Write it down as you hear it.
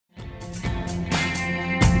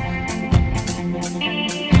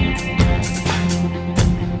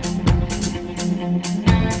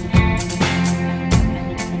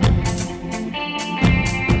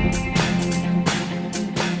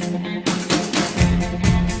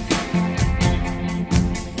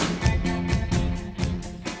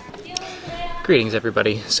Greetings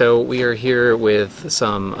everybody. So we are here with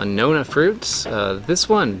some Anona fruits. This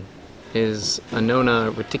one is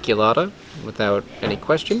Anona reticulata without any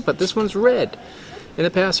question, but this one's red. In the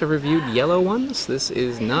past I've reviewed yellow ones. This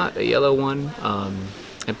is not a yellow one.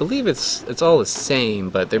 I believe it's all the same,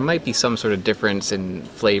 but there might be some sort of difference in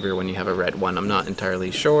flavor when you have a red one. I'm not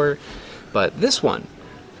entirely sure, but this one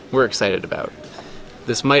we're excited about.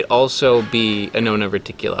 This might also be Anona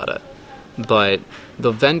reticulata, but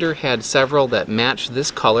the vendor had several that matched this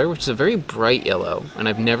color, which is a very bright yellow, and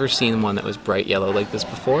I've never seen one that was bright yellow like this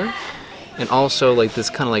before. And also like this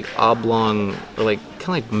kind of like oblong, or like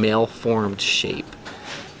kind of like malformed shape.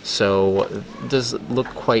 So it does look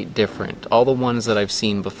quite different. All the ones that I've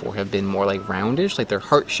seen before have been more like roundish, like they're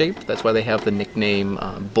heart-shaped. That's why they have the nickname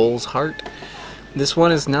Bull's Heart. This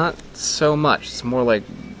one is not so much. It's more like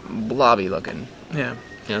blobby looking. Yeah.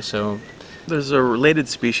 Yeah, so there's a related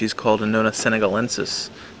species called Anona senegalensis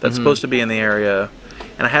that's supposed to be in the area,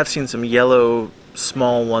 and I have seen some yellow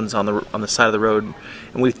small ones on the side of the road,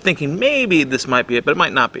 and we're thinking maybe this might be it, but it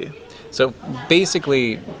might not be. So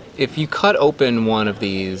basically, if you cut open one of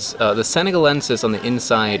these, the senegalensis on the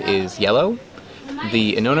inside is yellow,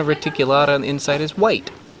 the Anona reticulata on the inside is white.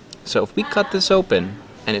 So if we cut this open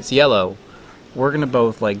and it's yellow, we're gonna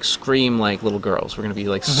both like scream like little girls. We're gonna be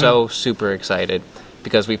like so super excited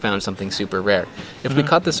because we found something super rare. If we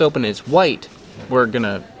cut this open and it's white, we're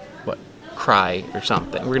gonna, what, cry or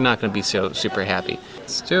something. We're not gonna be so super happy.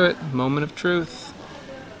 Let's do it. Moment of truth.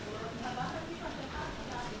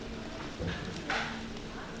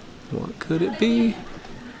 What could it be?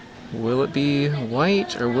 Will it be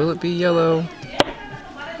white or will it be yellow?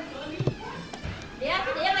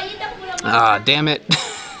 Ah, damn it.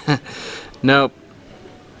 Nope.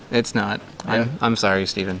 It's not. Yeah. I'm sorry,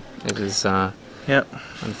 Stephen. It is Yep.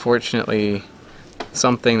 unfortunately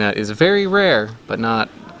something that is very rare, but not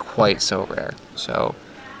quite so rare. So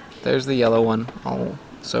there's the yellow one.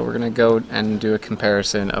 So we're gonna go and do a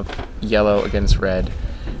comparison of yellow against red.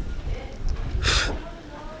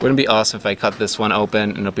 Wouldn't it be awesome if I cut this one open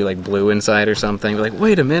and it'll be like blue inside or something? Be like,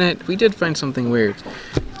 wait a minute, we did find something weird.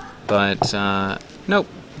 But nope,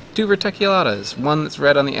 two reticulatas. One that's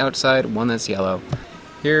red on the outside, one that's yellow.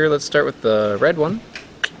 Here, let's start with the red one.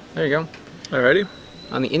 There you go. Alrighty.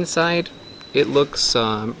 On the inside, it looks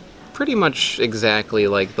pretty much exactly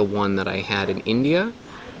like the one that I had in India.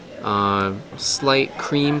 Slight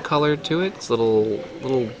cream color to it. It's a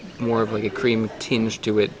little more of like a cream tinge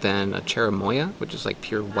to it than a cherimoya, which is like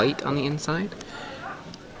pure white on the inside.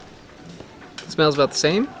 It smells about the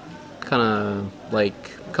same. Kind of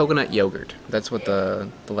like coconut yogurt. That's what the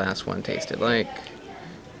last one tasted like.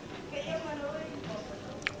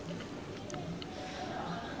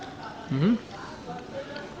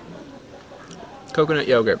 Coconut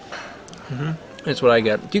yogurt. That's what I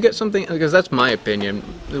get. Do you get something? Because that's my opinion.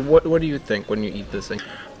 What do you think when you eat this thing?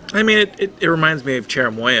 I mean, it reminds me of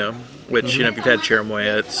cherimoya, which you know, if you've had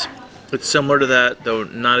cherimoya, it's similar to that, though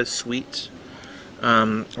not as sweet.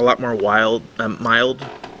 A lot more mild than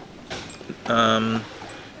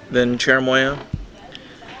cherimoya.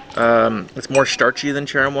 It's more starchy than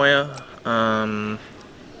cherimoya. I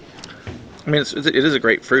mean, it is a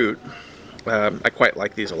great fruit. I quite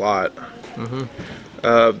like these a lot.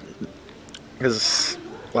 Has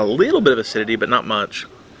a little bit of acidity, but not much.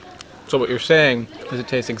 So what you're saying is it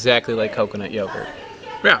tastes exactly like coconut yogurt.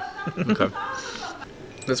 Yeah. Okay.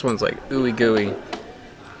 This one's like ooey gooey.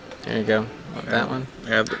 There you go. That one.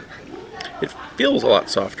 Yeah. It feels a lot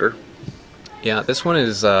softer. Yeah, this one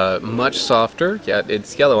is much softer. Yeah,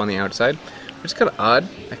 it's yellow on the outside. It's kind of odd.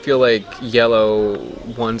 I feel like yellow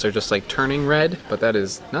ones are just like turning red, but that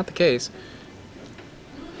is not the case.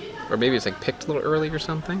 Or maybe it's like picked a little early or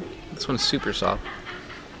something. This one's super soft.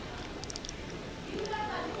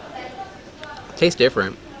 Tastes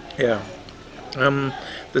different. Yeah. The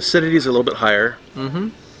acidity is a little bit higher.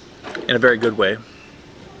 In a very good way.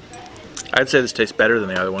 I'd say this tastes better than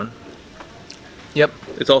the other one. Yep.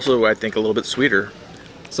 It's also, I think, a little bit sweeter.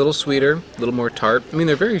 It's a little sweeter, a little more tart. I mean,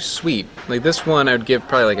 they're very sweet. Like this one, I would give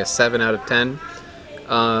probably like a 7 out of 10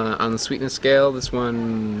 on the sweetness scale. This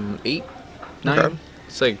one, 8, 9. Okay.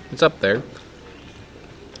 It's like it's up there.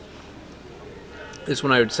 This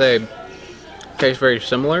one, I would say, tastes very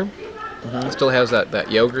similar. It still has that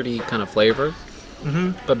yogurty kind of flavor,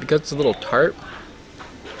 but because it's a little tart,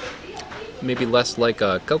 maybe less like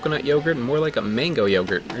a coconut yogurt and more like a mango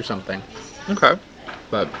yogurt or something. Okay.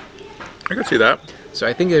 But I can see that. so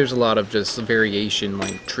I think there's a lot of just variation,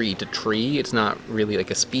 like tree to tree. It's not really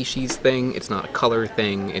like a species thing. It's not a color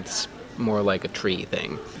thing. It's more like a tree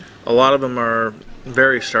thing. A lot of them are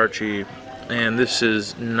very starchy, and this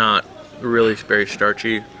is not really very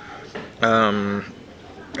starchy. I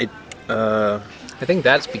think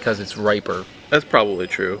that's because it's riper. That's probably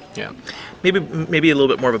true. Yeah. Maybe a little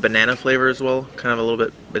bit more of a banana flavor as well. Kind of a little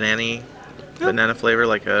bit banana flavor,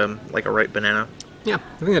 like a ripe banana. Yeah,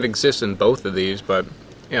 I think that exists in both of these, but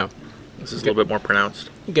yeah. This is a little bit more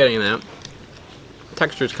pronounced. Getting that.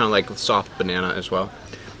 Texture is kind of like soft banana as well.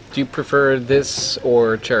 Do you prefer this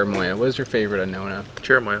or cherimoya? What is your favorite Anona?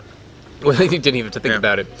 Cherimoya. Well, you didn't even have to think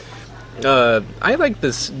about it. I like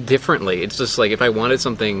this differently. It's just like if I wanted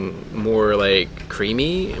something more like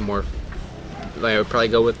creamy and more, like, I would probably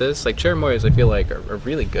go with this. Like cherimoyas, I feel like are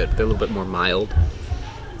really good. They're a little bit more mild.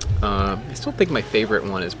 I still think my favorite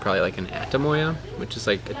one is probably like an atamoya, which is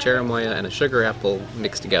like a cherimoya and a sugar apple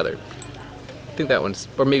mixed together. I think that one's,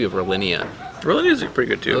 or maybe a Rollinia. Rollinis are pretty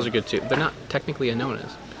good too. Those are good too. They're not technically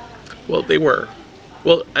Anonas. Well, they were.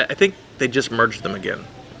 Well, I think they just merged them again.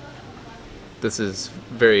 This is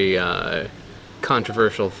very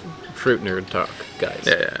controversial fruit nerd talk, guys.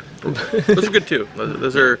 Yeah. Those are good too.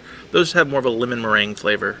 Those have more of a lemon meringue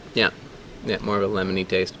flavor. Yeah, more of a lemony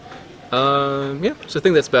taste. Yeah, so I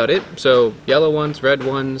think that's about it. So yellow ones, red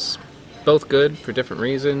ones, both good for different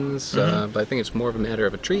reasons, but I think it's more of a matter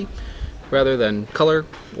of a tree rather than color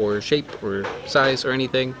or shape or size or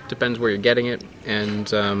anything. Depends where you're getting it,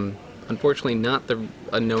 and unfortunately not the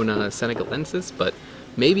Anona senegalensis, but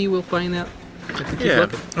maybe we'll find that. Yeah,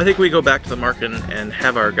 I think we go back to the market and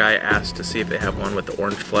have our guy ask to see if they have one with the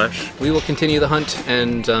orange flesh. We will continue the hunt,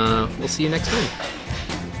 and we'll see you next time.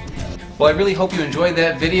 Well, I really hope you enjoyed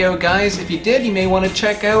that video, guys. If you did, you may want to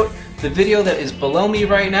check out the video that is below me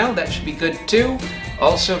right now. That should be good too.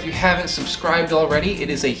 Also, if you haven't subscribed already, it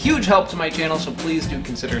is a huge help to my channel, so please do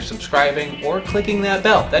consider subscribing or clicking that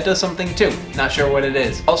bell. That does something too. Not sure what it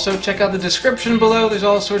is. Also, check out the description below. There's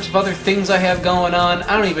all sorts of other things I have going on.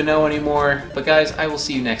 I don't even know anymore. But guys, I will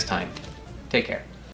see you next time. Take care.